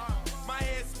bar, my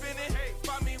head spinning,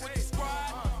 find me with the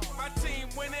squad. My team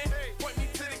winning, point me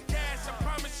to the cash, I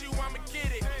promise you I'ma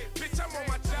get it. Bitch, I'm on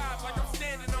my job like I'm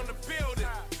standing on the building.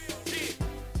 Yeah.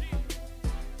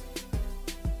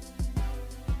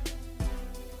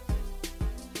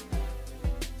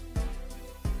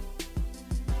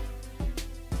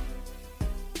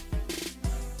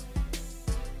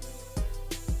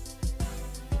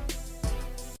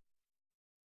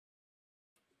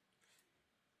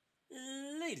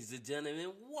 Ladies and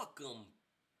gentlemen, welcome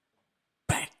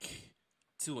back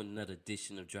to another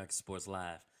edition of Dragon Sports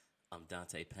Live. I'm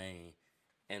Dante Payne,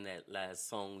 and that last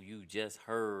song you just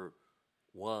heard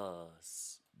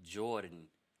was Jordan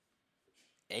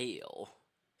L.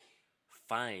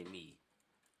 Find me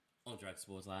on Dragon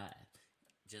Sports Live.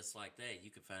 Just like that,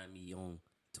 you can find me on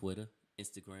Twitter,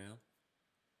 Instagram,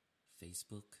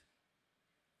 Facebook,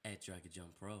 at Dragon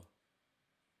Jump Pro.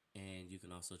 And you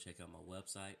can also check out my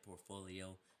website,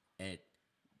 portfolio, at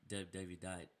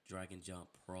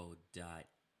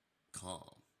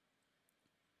www.dragonjumppro.com.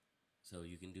 So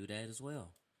you can do that as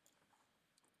well.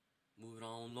 Moving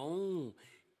on.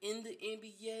 In the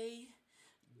NBA,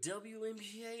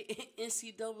 WNBA, and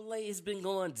NCAA has been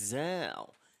going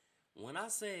down. When I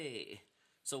say,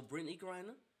 so Brittany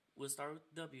Griner, we'll start with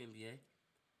the WNBA.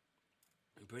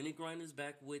 Brittany Griner is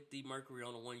back with the Mercury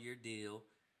on a 1-year deal.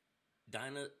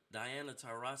 Diana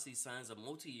Taurasi signs a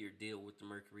multi-year deal with the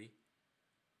Mercury.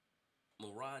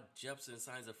 Murad Jepson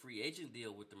signs a free agent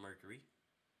deal with the Mercury.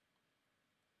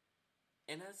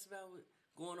 And that's about what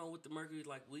going on with the Mercury.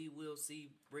 Like, we will see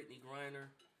Brittany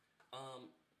Griner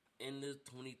in the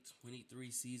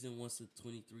 2023 season. Once the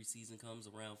 23 season comes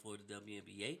around for the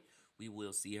WNBA, we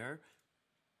will see her.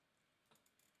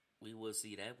 We will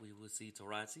see that. We will see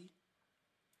Taurasi.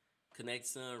 Connect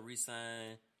Sun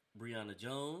re-sign Brianna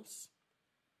Jones.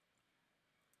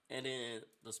 And then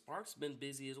the Sparks been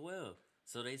busy as well.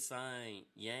 So they signed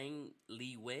Yang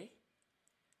Li Wei.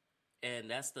 And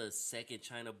that's the second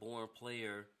China-born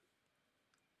player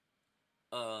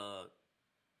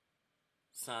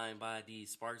signed by the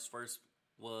Sparks. First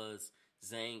was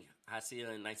Zhang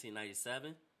Hasia in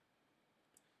 1997.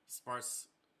 Sparks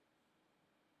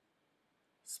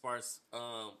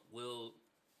will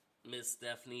miss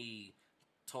Stephanie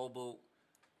Tolbo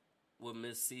will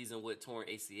miss season with torn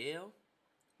ACL.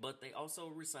 But they also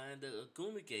re-signed the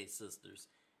Agumike sisters,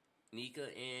 Nika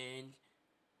and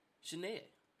Shanae.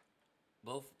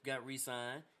 Both got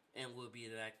re-signed and will be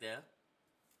back there.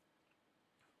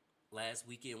 Last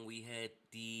weekend we had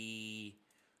the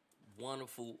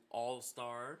wonderful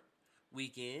All-Star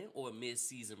weekend, or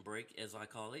mid-season break as I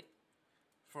call it.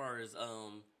 As far as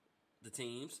the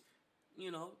teams,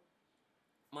 you know,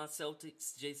 my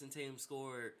Celtics, Jason Tatum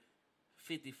scored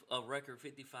a record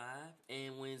 55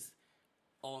 and wins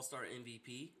All-Star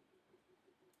MVP.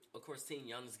 Of course, Team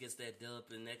Giannis gets that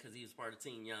dub in that because he was part of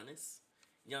Team Giannis.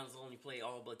 Giannis only played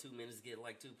all but 2 minutes, get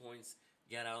like 2 points,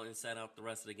 got out and sat out the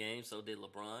rest of the game. So did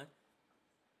LeBron.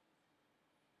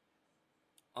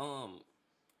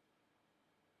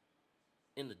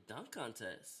 In the dunk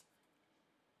contest,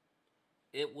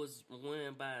 it was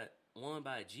won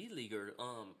by a G Leaguer,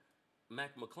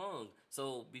 Mac McClung.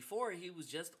 So before, he was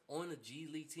just on a G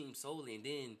League team solely, and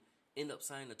then end up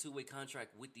signing a 2-way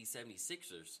contract with the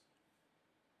 76ers.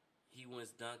 He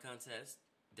wins dunk contest.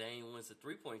 Dame wins the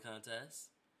 3-point contest.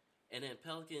 And then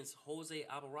Pelicans' Jose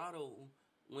Alvarado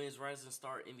wins Rising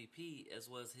Star MVP, as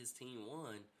well as his team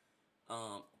won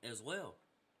as well.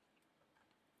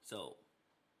 So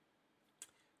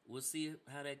we'll see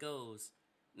how that goes.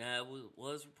 Now, it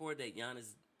was reported that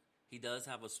Giannis, he does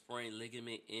have a sprained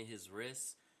ligament in his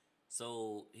wrist.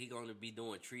 So he's going to be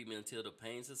doing treatment until the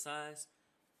pain subsides.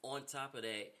 On top of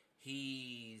that,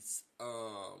 he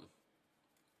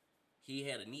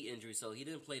had a knee injury, so he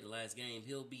didn't play the last game.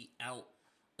 He'll be out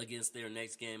against their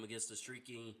next game against the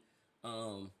streaking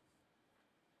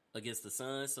against the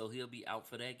Suns, so he'll be out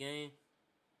for that game.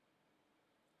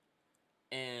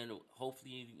 And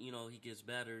hopefully, you know, he gets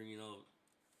better. You know,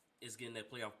 is getting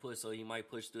that playoff push, so he might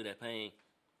push through that pain.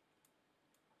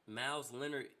 Miles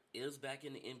Leonard is back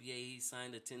in the NBA. He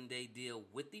signed a 10-day deal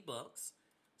with the Bucks.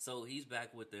 So he's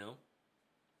back with them.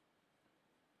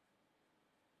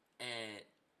 And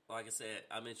like I said,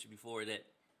 I mentioned before that,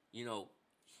 you know,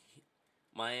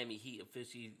 Miami Heat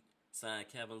officially signed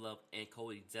Kevin Love and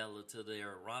Cody Zeller to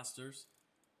their rosters.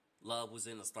 Love was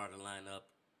in the starting lineup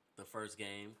the first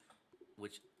game,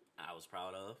 which I was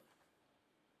proud of.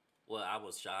 Well, I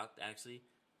was shocked, actually.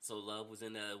 So Love was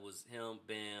in there. It was him,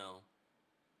 Bam,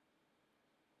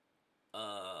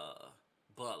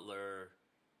 Butler,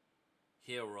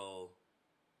 Hero,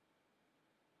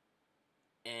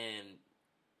 and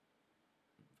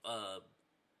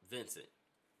Vincent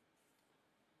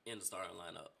in the starting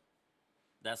lineup.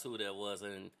 That's who that was,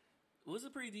 and it was a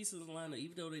pretty decent lineup,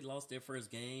 even though they lost their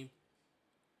first game.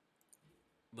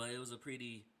 But it was a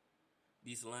pretty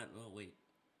decent lineup. Oh, wait.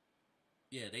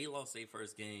 Yeah, they lost their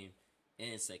first game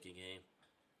and second game,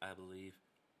 I believe.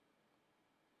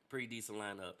 Pretty decent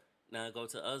lineup. Now, go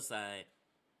to the other side.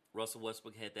 Russell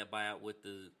Westbrook had that buyout with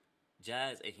the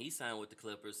Jazz, and he signed with the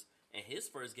Clippers. And his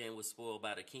first game was spoiled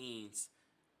by the Kings.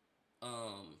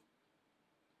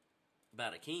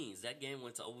 That game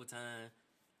went to overtime.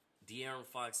 De'Aaron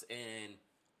Fox and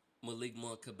Malik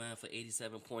Monk combined for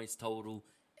 87 points total.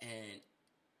 And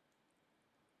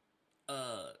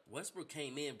Westbrook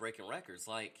came in breaking records.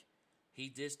 Like, he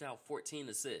dished out 14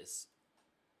 assists.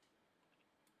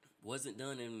 Wasn't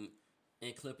done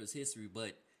in Clippers history,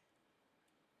 but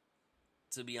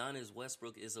to be honest,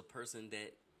 Westbrook is a person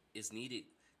that is needed,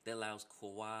 that allows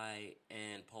Kawhi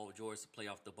and Paul George to play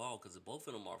off the ball, because both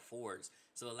of them are forwards.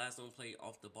 So it allows them to play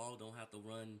off the ball, don't have to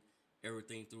run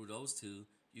everything through those two.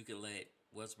 You can let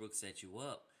Westbrook set you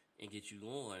up and get you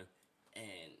going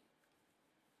and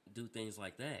do things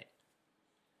like that.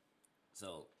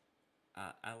 So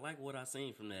I like what I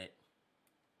seen from that.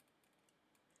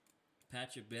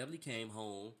 Patrick Beverly came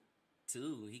home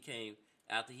too. He came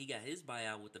after he got his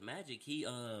buyout with the Magic. He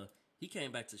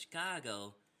came back to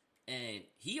Chicago, and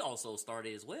he also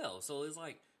started as well. So it's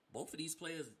like both of these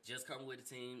players just come with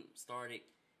the team, started.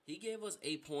 He gave us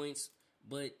 8 points,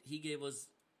 but he gave us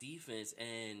defense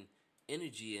and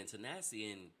energy and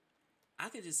tenacity. And I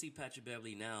can just see Patrick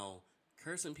Beverly now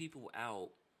cursing people out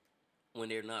when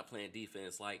they're not playing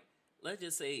defense. Like, let's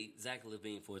just say Zach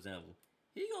LaVine, for example.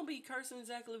 He gonna be cursing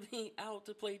Zach LaVine out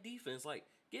to play defense. Like,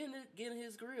 get in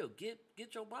his grill. Get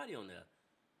your body on there.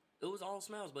 It was all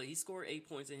smiles, but he scored 8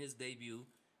 points in his debut.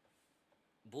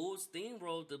 Bulls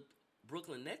steamrolled the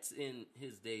Brooklyn Nets in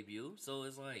his debut. So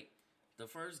it's like the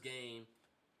first game.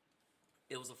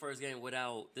 It was the first game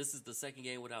without. This is the second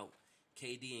game without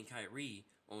KD and Kyrie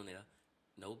on there.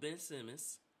 No Ben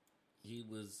Simmons. He's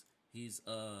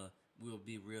will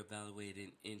be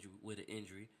reevaluated with an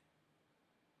injury.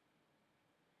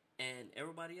 And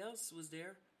everybody else was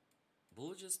there.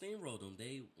 Bulls just steamrolled them.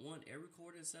 They won every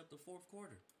quarter except the fourth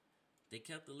quarter. They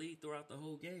kept the lead throughout the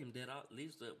whole game. At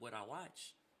least what I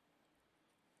watched.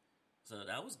 So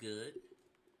that was good.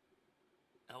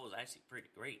 That was actually pretty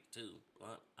great too.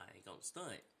 Well, I ain't gonna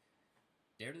stunt.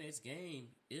 Their next game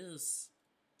is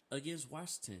against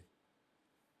Washington.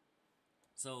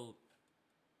 So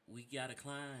we gotta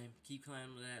keep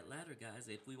climbing that ladder, guys,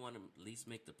 if we want to at least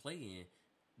make the play in.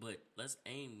 But let's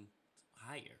aim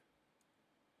higher.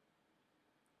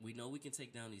 We know we can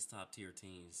take down these top tier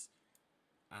teams.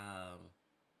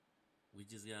 We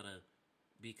just gotta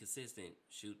be consistent.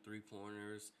 Shoot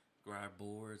 3-pointers, grab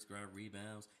boards, grab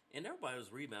rebounds. And everybody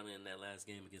was rebounding in that last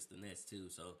game against the Nets too.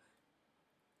 So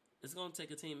it's gonna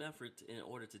take a team effort in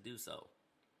order to do so.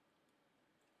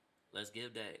 Let's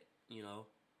give that,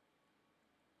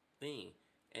 thing.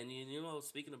 And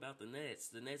speaking about the Nets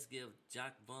give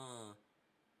Jacques Vaughn.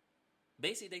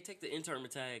 Basically, they take the interim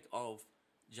tag off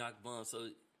Jacques Vaughn, so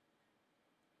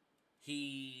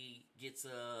he gets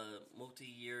a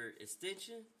multi-year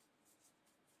extension.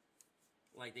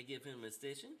 Like, they give him an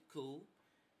extension. Cool.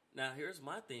 Now, here's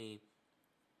my thing.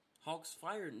 Hawks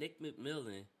fired Nick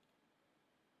McMillan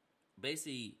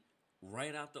basically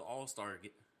right after the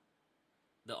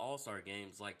All-Star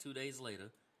games, like 2 days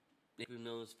later. Nick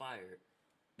McMillan's fired.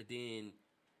 But then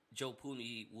Joe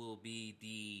Pooney will be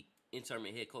the interim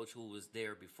head coach who was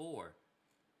there before.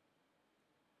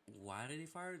 Why did they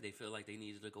fire? They feel like they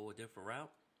needed to go a different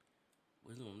route?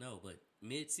 We don't know, but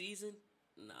mid-season?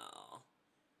 No.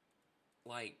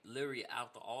 Like, literally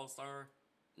after All-Star,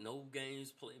 no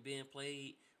games being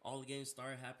played. All the games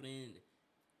started happening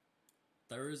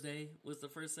Thursday was the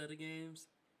first set of games.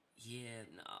 Yeah,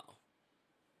 no.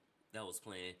 That was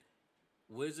planned.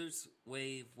 Wizards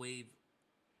waive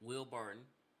Will Barton.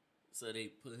 So they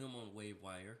put him on the waive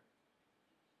wire.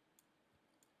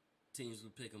 Teams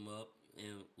will pick him up,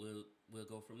 and we'll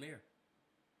go from there.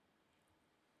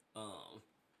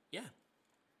 Yeah,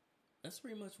 that's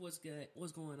pretty much what's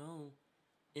going on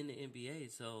in the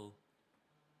NBA. So,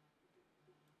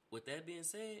 with that being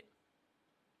said,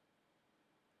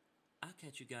 I'll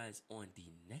catch you guys on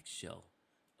the next show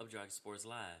of Dragon Sports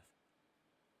Live.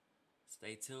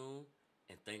 Stay tuned,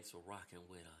 and thanks for rocking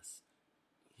with us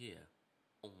here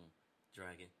on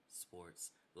Dragon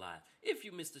Sports Live. If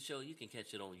you missed the show, you can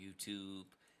catch it on YouTube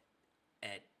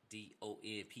at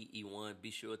DONPE1. Be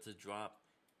sure to drop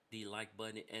the like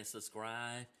button and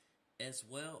subscribe, as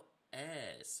well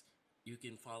as you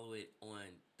can follow it on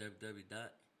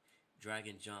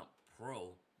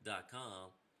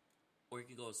www.dragonjumppro.com, or you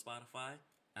can go to Spotify,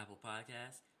 Apple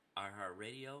Podcasts,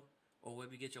 iHeartRadio, or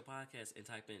wherever you get your podcast and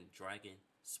type in Dragon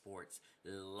Sports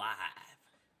Live.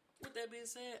 With that being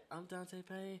said, I'm Dante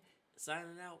Payne,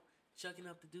 signing out, chucking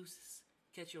up the deuces.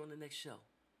 Catch you on the next show.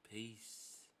 Peace.